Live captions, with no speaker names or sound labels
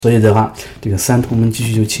所以的话，这个三同们继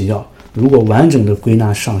续就请教，如果完整的归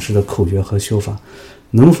纳上师的口诀和修法，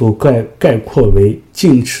能否概括为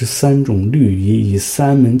净持三种律仪，以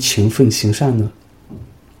三门情分行善呢？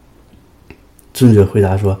尊者回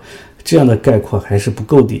答说，这样的概括还是不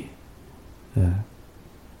够的。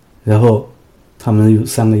然后他们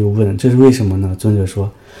三个又问，这是为什么呢？尊者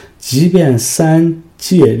说，即便三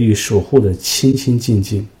戒律守护的清清净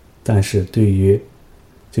净，但是对于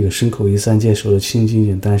这个身口意三戒守的清清净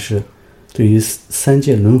净，但是对于三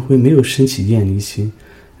界轮回没有升起厌离心，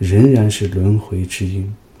仍然是轮回之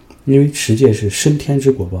因。因为持戒是升天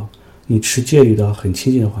之果报，你持戒律的很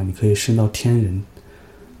清净的话，你可以升到天人，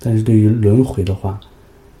但是对于轮回的话，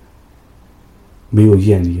没有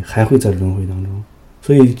厌离，还会在轮回当中。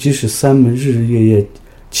所以即使三门日日夜夜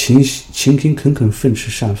勤勤恳恳奋持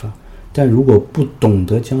善法，但如果不懂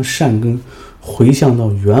得将善根回向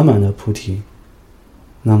到圆满的菩提，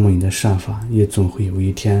那么你的善法也总会有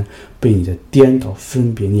一天被你的颠倒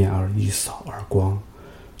分别念而一扫而光。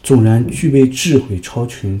纵然具备智慧超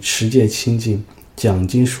群、持戒清净、讲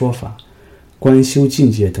经说法、观修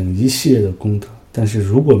境界等一系列的功德，但是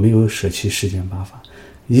如果没有舍弃世间八法，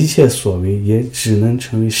一切所为也只能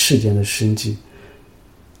成为世间的生计，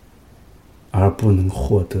而不能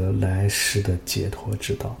获得来世的解脱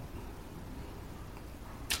之道。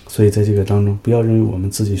所以在这个当中，不要认为我们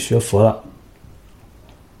自己学佛了，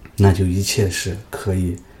那就一切是可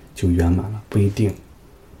以就圆满了，不一定。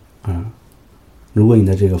如果你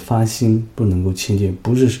的这个发心不能够清净，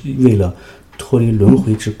不是为了脱离轮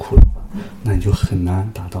回之苦的话，那你就很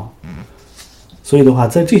难达到。所以的话，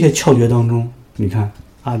在这些窍诀当中，你看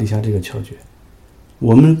阿底峡这个窍诀，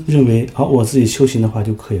我们认为我自己修行的话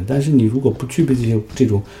就可以了，但是你如果不具备这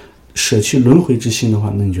种舍弃轮回之心的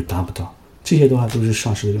话，那你就达不到。这些的话都是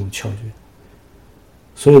上师的这种窍诀。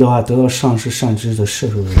所以的话，得到上师善知识的摄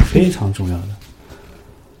受是非常重要的。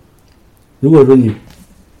如果说你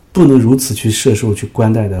不能如此去摄受、去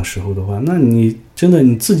观待的时候的话，那你真的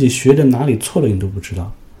你自己学的哪里错了你都不知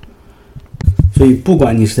道。所以不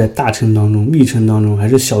管你是在大乘当中、密乘当中还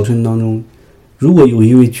是小乘当中，如果有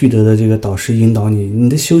一位具德的这个导师引导你，你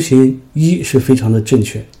的修行一是非常的正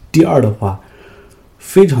确，第二的话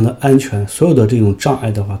非常的安全，所有的这种障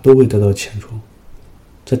碍的话都会得到遣除。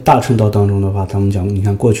在大乘道当中的话，他们讲，你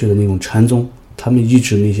看过去的那种禅宗，他们医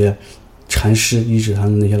治那些禅师，医治他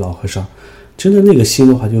们那些老和尚，真的那个心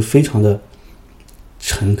的话就非常的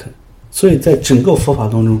诚恳。所以在整个佛法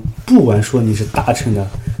当中，不管说你是大乘的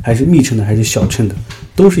还是密乘的还是小乘的，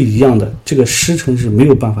都是一样的，这个师承是没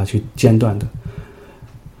有办法去间断的。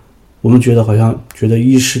我们觉得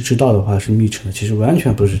依师之道的话是密乘的，其实完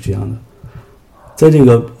全不是这样的。在这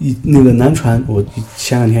个那个南传，我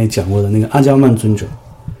前两天也讲过的那个阿姜曼尊者，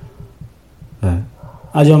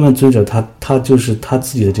阿姜曼尊者他就是他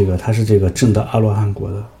自己的这个，他是这个证得阿罗汉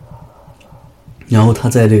果的。然后他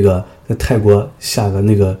在泰国下个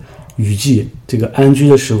那个雨季这个安居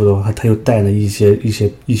的时候的话，他又带了一些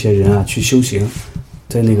人啊去修行，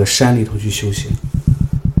在那个山里头去修行。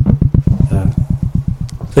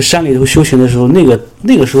在山里头修行的时候，那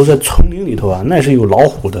个时候在丛林里头啊，那是有老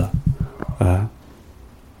虎的，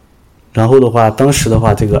然后的话，当时的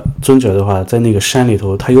话，这个尊者的话，在那个山里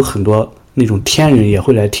头，他有很多那种天人也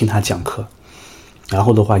会来听他讲课，然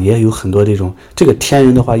后的话，也有很多这个天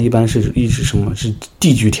人的话，一般是什么？是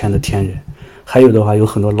地居天的天人，还有的话，有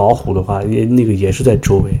很多老虎的话，也是在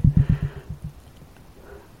周围，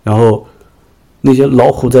然后那些老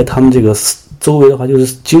虎在他们这个周围的话，就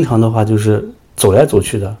是经常的话就是走来走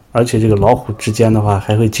去的，而且这个老虎之间的话，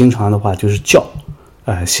还会经常的话就是叫，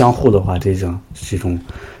相互的话这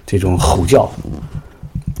种吼叫，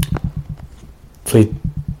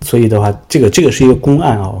所以的话，这个是一个公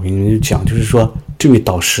案啊，我给你们讲，就是说这位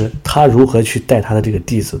导师他如何去带他的这个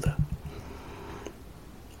弟子的，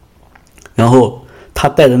然后他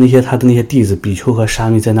带的他的那些弟子比丘和沙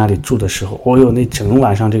弥在那里住的时候，那整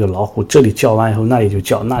晚上这个老虎这里叫完以后那里就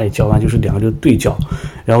叫，那里叫完就是两个就对叫，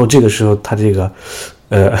然后这个时候他这个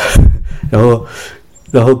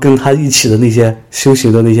然后跟他一起的那些修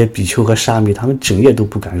行的那些比丘和沙弥，他们整夜都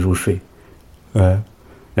不敢入睡，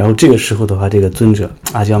然后这个时候的话，这个尊者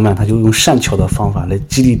阿姜曼他就用善巧的方法来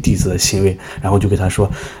激励弟子的行为，然后就给他说，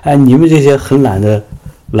你们这些很懒的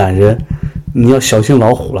懒人，你要小心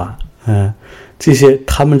老虎了，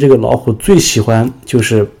他们这个老虎最喜欢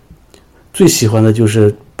的就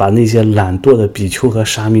是把那些懒惰的比丘和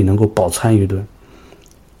沙弥能够饱餐一顿。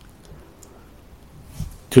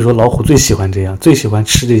就说老虎最喜欢这样，最喜欢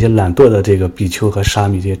吃这些懒惰的这个比丘和沙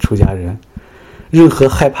弥这些出家人。任何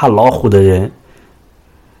害怕老虎的人，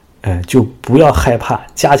就不要害怕，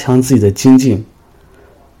加强自己的精进。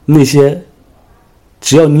那些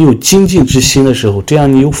只要你有精进之心的时候，这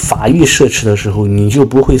样你有法欲摄持的时候，你就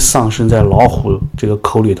不会丧生在老虎这个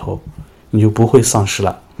口里头，你就不会丧失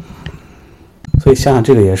了。所以想想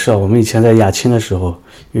这个也是我们以前在亚青的时候，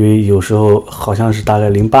因为有时候好像是大概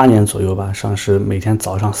08年左右吧，上师每天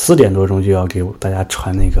早上4点多钟就要给大家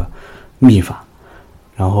传那个秘法，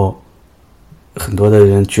然后很多的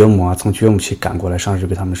人觉母从觉母期赶过来，上师就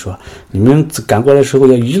跟他们说，你们赶过来的时候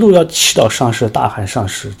一路要祈祷上师，大喊上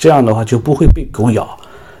师，这样的话就不会被狗咬。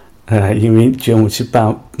因为觉母期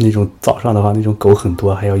办那种早上的话，那种狗很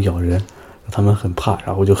多，还要咬人，他们很怕，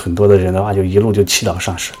然后就很多的人的话就一路就祈祷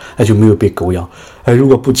上师，就没有被狗咬。如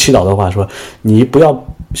果不祈祷的话，说你不要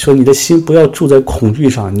说你的心不要住在恐惧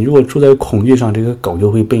上，你如果住在恐惧上，这个狗就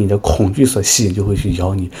会被你的恐惧所吸引，就会去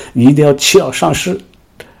咬你。你一定要祈祷上师，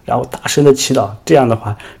然后大声的祈祷，这样的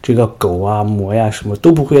话这个狗魔呀什么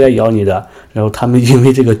都不会来咬你的。然后他们因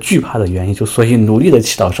为这个惧怕的原因，所以努力的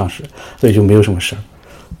祈祷上师，所以就没有什么事。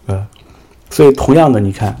所以同样的，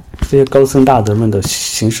你看这些高僧大德们的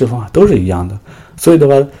行事方法都是一样的。所以的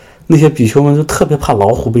话，那些比丘们就特别怕老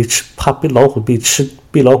虎被吃，怕被老虎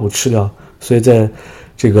吃掉。所以在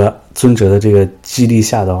这个尊者的这个激励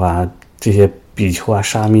下的话，这些比丘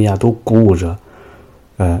沙弥都鼓舞着，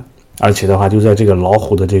而且的话，就在这个老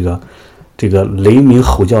虎的这个雷鸣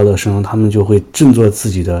吼叫的声中，他们就会振作自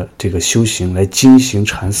己的这个修行来精行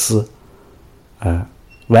禅思，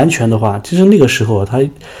完全的话，其实那个时候他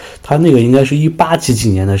那个应该是18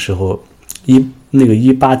几年的时候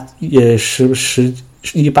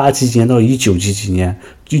，18几年到19几年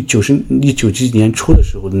，19几年初的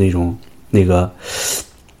时候的那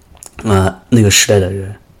个时代的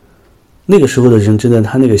人，那个时候的人真的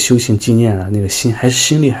他那个修行经验那个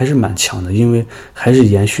心力还是蛮强的，因为还是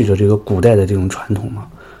延续着这个古代的这种传统嘛。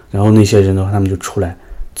然后那些人的话，他们就出来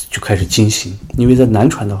就开始精行，因为在南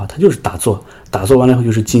传的话，他就是打坐完了以后就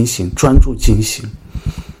是精行，专注精行，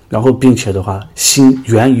然后并且的话心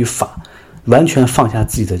源于法，完全放下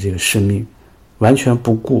自己的这个生命，完全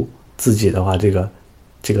不顾自己的话这个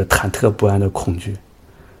忐忑不安的恐惧，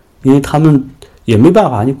因为他们也没办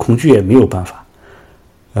法，你恐惧也没有办法，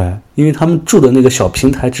因为他们住的那个小平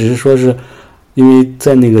台，只是说是因为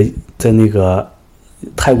在那个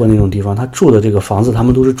泰国那种地方，他住的这个房子他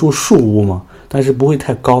们都是住树屋嘛，但是不会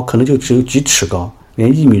太高，可能就只有几尺高，连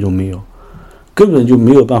1米都没有，根本就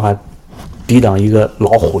没有办法抵挡一个老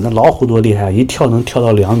虎。那老虎多厉害，一跳能跳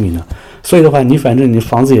到2米呢。所以的话，你反正你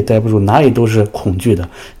房子也待不住，哪里都是恐惧的，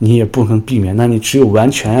你也不能避免。那你只有完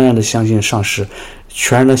全然的相信上师，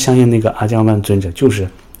全然的相信那个阿姜曼尊者，就是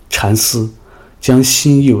禅思，将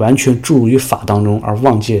心意完全注入于法当中，而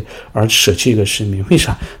忘记而舍弃一个生命。为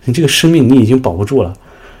啥？你这个生命你已经保不住了。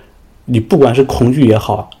你不管是恐惧也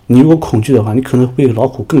好，你如果恐惧的话，你可能会被老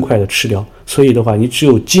虎更快的吃掉。所以的话，你只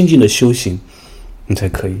有精进的修行，你才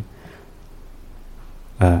可以。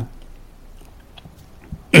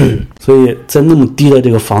所以在那么低的这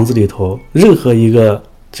个房子里头，任何一个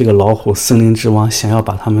这个老虎森林之王想要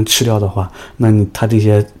把他们吃掉的话，那他这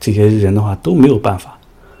些人的话都没有办法。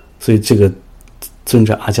所以这个尊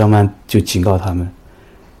者阿姜曼就警告他们，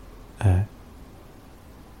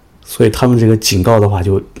所以他们这个警告的话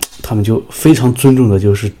他们就非常尊重的，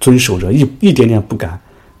就是遵守着，一点点不敢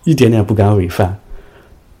违犯，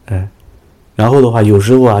然后的话有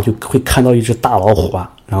时候就会看到一只大老虎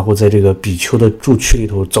然后在这个比丘的住区里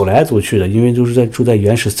头走来走去的，因为就是住在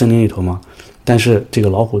原始森林里头嘛，但是这个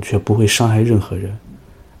老虎却不会伤害任何人。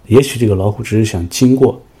也许这个老虎只是想经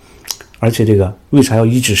过，而且这个为啥要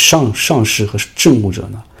医治上师和证悟者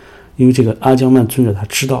呢？因为这个阿姜曼尊者他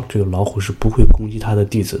知道这个老虎是不会攻击他的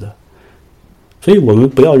弟子的。所以我们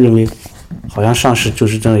不要认为好像上师就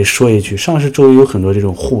是这里说一句，上师周围有很多这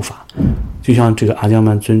种护法，就像这个阿姜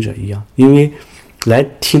曼尊者一样，因为来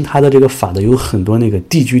听他的这个法的有很多那个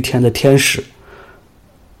地居天的天使，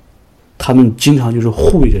他们经常就是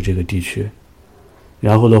护卫着这个地区，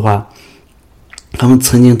然后的话他们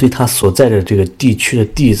曾经对他所在的这个地区的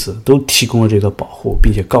弟子都提供了这个保护，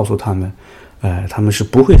并且告诉他们他们是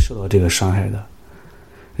不会受到这个伤害的。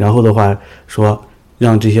然后的话说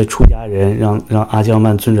让这些出家人让阿姜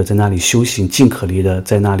曼尊者在那里修行，尽可力的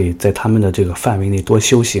在那里在他们的这个范围内多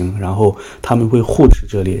修行，然后他们会护持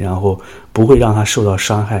这里，然后不会让他受到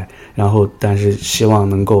伤害，然后但是希望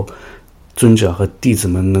能够尊者和弟子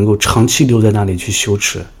们能够长期留在那里去修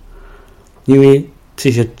持。因为这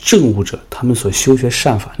些证悟者他们所修学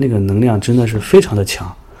善法那个能量真的是非常的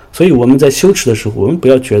强，所以我们在修持的时候，我们不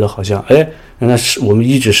要觉得好像那是我们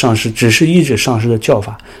依止上师，只是依止上师的教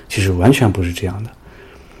法，其实完全不是这样的。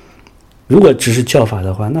如果只是教法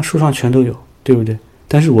的话，那书上全都有，对不对？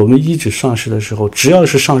但是我们依止上师的时候，只要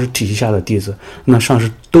是上师体系下的弟子，那上师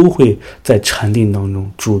都会在禅定当中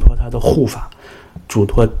嘱托他的护法，嘱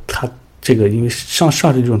托他这个，因为上师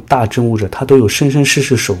这种大真悟者，他都有生生世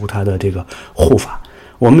世守护他的这个护法。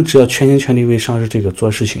我们只要全心全力为上师这个做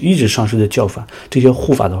事情，一直上师的教法，这些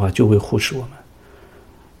护法的话就会护持我们，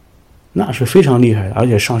那是非常厉害的。而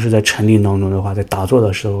且上师在禅定当中的话，在打坐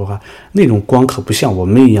的时候的话，那种光可不像我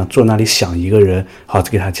们一样坐那里想一个人好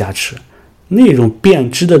给他加持，那种变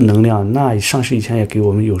知的能量，那上师以前也给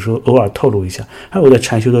我们有时候偶尔透露一下。还有在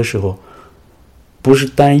禅修的时候，不是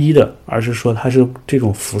单一的，而是说它是这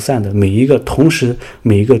种浮散的，每一个众生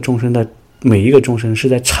是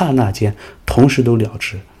在刹那间同时都了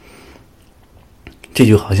知。这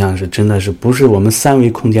就好像是真的是不是我们三维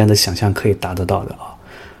空间的想象可以达得到的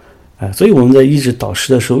啊！所以我们在一直导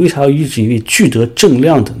师的时候，为啥要一直以为具得正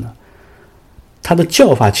量的呢？他的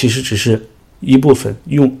教法其实只是一部分，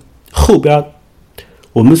用后边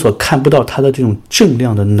我们所看不到他的这种正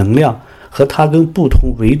量的能量和他跟不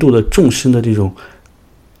同维度的众生的这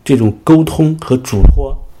种沟通和嘱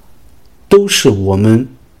托，都是我们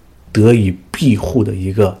得以庇护的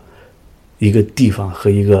一个地方和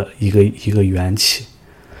一个缘起。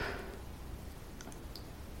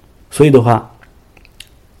所以的话，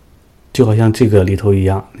就好像这个里头一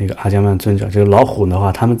样，那个阿姜曼尊者，这个老虎的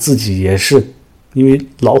话，他们自己也是因为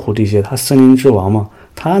老虎这些，他森林之王嘛，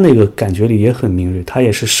他那个感觉力也很敏锐，他也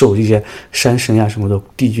是受这些山神呀什么的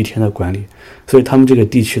地居天的管理，所以他们这个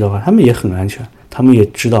地区的话，他们也很安全，他们也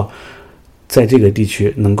知道在这个地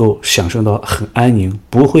区能够享受到很安宁，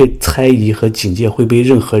不会猜疑和警戒会被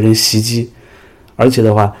任何人袭击。而且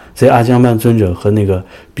的话，在阿姜曼尊者和那个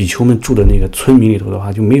比丘们住的那个村民里头的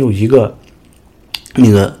话，就没有一个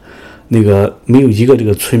没有一个这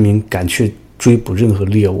个村民敢去追捕任何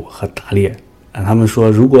猎物和打猎。他们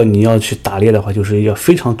说，如果你要去打猎的话，就是一个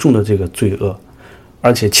非常重的这个罪恶，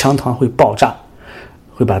而且枪膛会爆炸，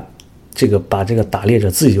会把这个打猎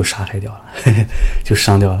者自己就杀害掉了，就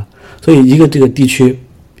伤掉了。所以这个地区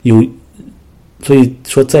所以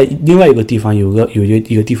说在另外一个地方有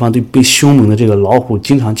一个地方对被凶猛的这个老虎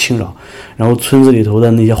经常侵扰，然后村子里头的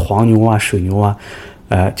那些黄牛啊、水牛啊，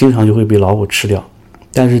经常就会被老虎吃掉。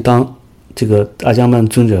但是当这个阿姜曼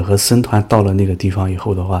尊者和僧团到了那个地方以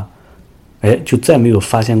后的话，就再没有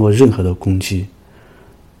发现过任何的攻击，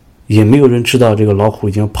也没有人知道这个老虎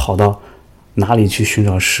已经跑到哪里去寻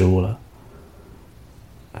找食物了。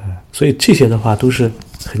所以这些的话都是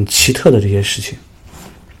很奇特的这些事情。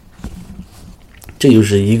这就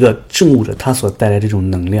是一个证悟者他所带来这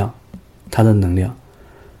种能量，他的能量。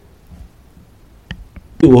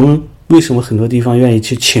我们为什么很多地方愿意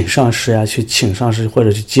去请上师呀，去请上师或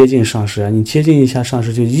者去接近上师啊？你接近一下上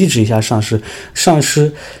师，就医治一下上师。上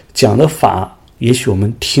师讲的法也许我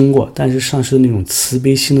们听过，但是上师的那种慈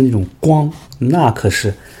悲心的那种光，那可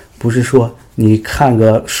是不是说你看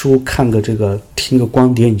个书看个听个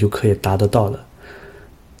光碟你就可以达得到的。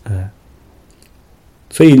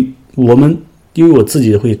所以因为我自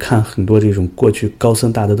己会看很多这种过去高僧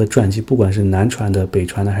大德的传记，不管是南传的、北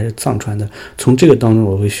传的还是藏传的，从这个当中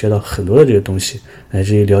我会学到很多的这个东西，来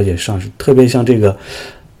至于了解上师。特别像这个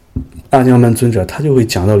阿姜曼尊者，他就会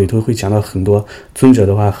讲到里头会讲到很多尊者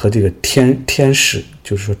的话和这个天使，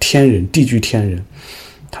就是说天人、地居天人，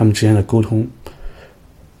他们之间的沟通。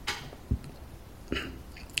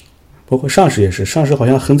包括上师也是，上师好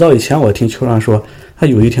像很早以前我听秋让说，他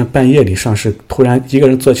有一天半夜里上师突然一个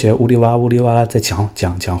人坐起来，呜里哇啦在讲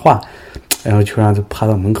话，然后秋让就趴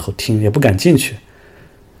到门口听，也不敢进去。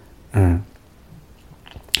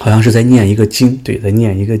好像是在念一个经，对，在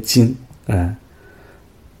念一个经。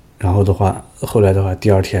然后的话，后来的话，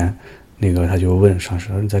第二天那个他就问上师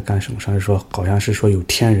你在干什么？上师说好像是说有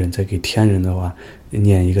天人在给天人的话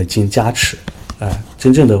念一个经加持。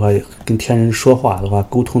真正的话跟天人说话的话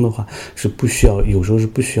沟通的话是不需要，有时候是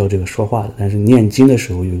不需要这个说话的，但是念经的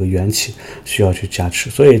时候有一个缘起需要去加持。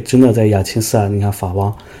所以真的在雅清寺你看法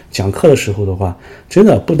王讲课的时候的话，真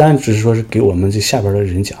的不单只是说是给我们这下边的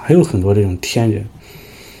人讲，还有很多这种天人。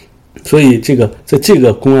所以在这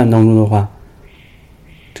个公案当中的话，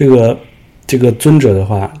这个尊者的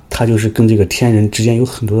话，他就是跟这个天人之间有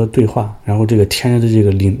很多的对话，然后这个天人的这个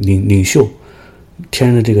领袖，天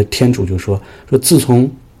人的这个天主就说自从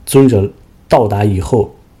尊者到达以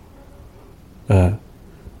后，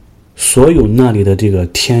所有那里的这个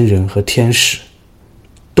天人和天使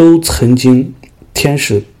都曾经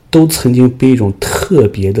被一种特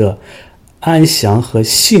别的安详和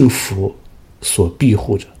幸福所庇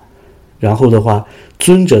护着。然后的话，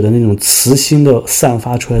尊者的那种慈心的散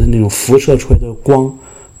发出来的那种辐射出来的光，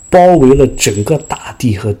包围了整个大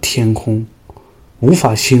地和天空，无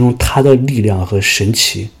法形容它的力量和神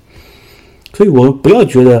奇。所以我们不要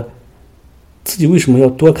觉得自己为什么要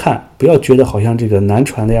多看？不要觉得好像这个南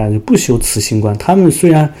传的呀就不修慈心观。他们虽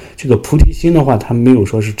然这个菩提心的话，他没有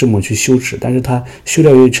说是这么去修持，但是他修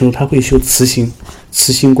到一定程度，他会修慈心。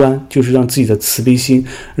慈心观就是让自己的慈悲心，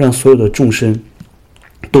让所有的众生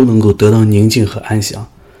都能够得到宁静和安详。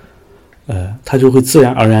他就会自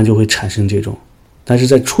然而然就会产生这种。但是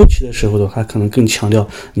在初期的时候的话，可能更强调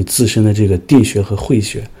你自身的这个定学和慧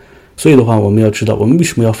学。所以的话，我们要知道，我们为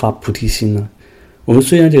什么要发菩提心呢？我们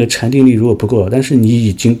虽然这个禅定力如果不够，但是你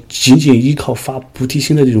已经仅仅依靠发菩提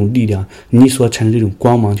心的这种力量，你所产生这种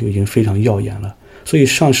光芒就已经非常耀眼了。所以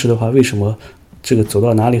上师的话，为什么这个走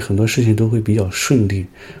到哪里很多事情都会比较顺利，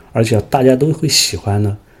而且大家都会喜欢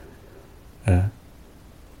呢？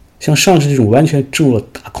像上师这种完全证入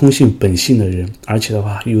大空性本性的人，而且的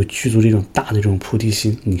话又具足这种大的这种菩提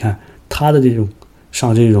心，你看他的这种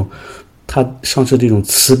上师这种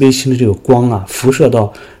慈悲心的这个光啊，辐射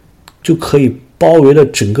到就可以包围了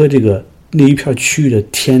整个这个那一片区域的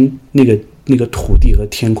天，那个土地和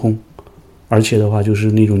天空，而且的话就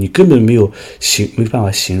是那种你根本没办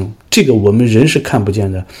法形容，这个我们人是看不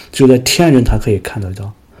见的，只有在天人他可以看得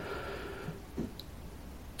到。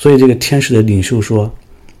所以这个天使的领袖说，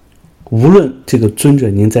无论这个尊者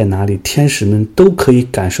您在哪里，天使们都可以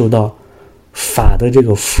感受到法的这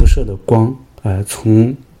个辐射的光，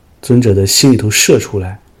从尊者的心里头射出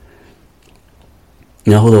来。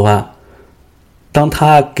然后的话，当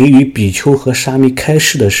他给予比丘和沙弥开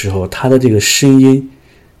示的时候，他的这个声音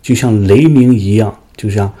就像雷鸣一样，就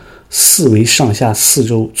像四维上下四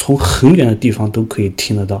周从很远的地方都可以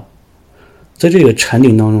听得到。在这个禅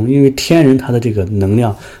定当中，因为天人他的这个能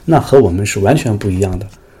量那和我们是完全不一样的。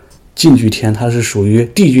近居天它是属于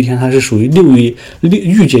地居天，它是属于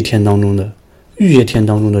欲界天当中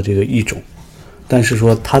的这个一种，但是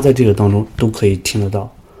说它在这个当中都可以听得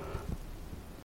到。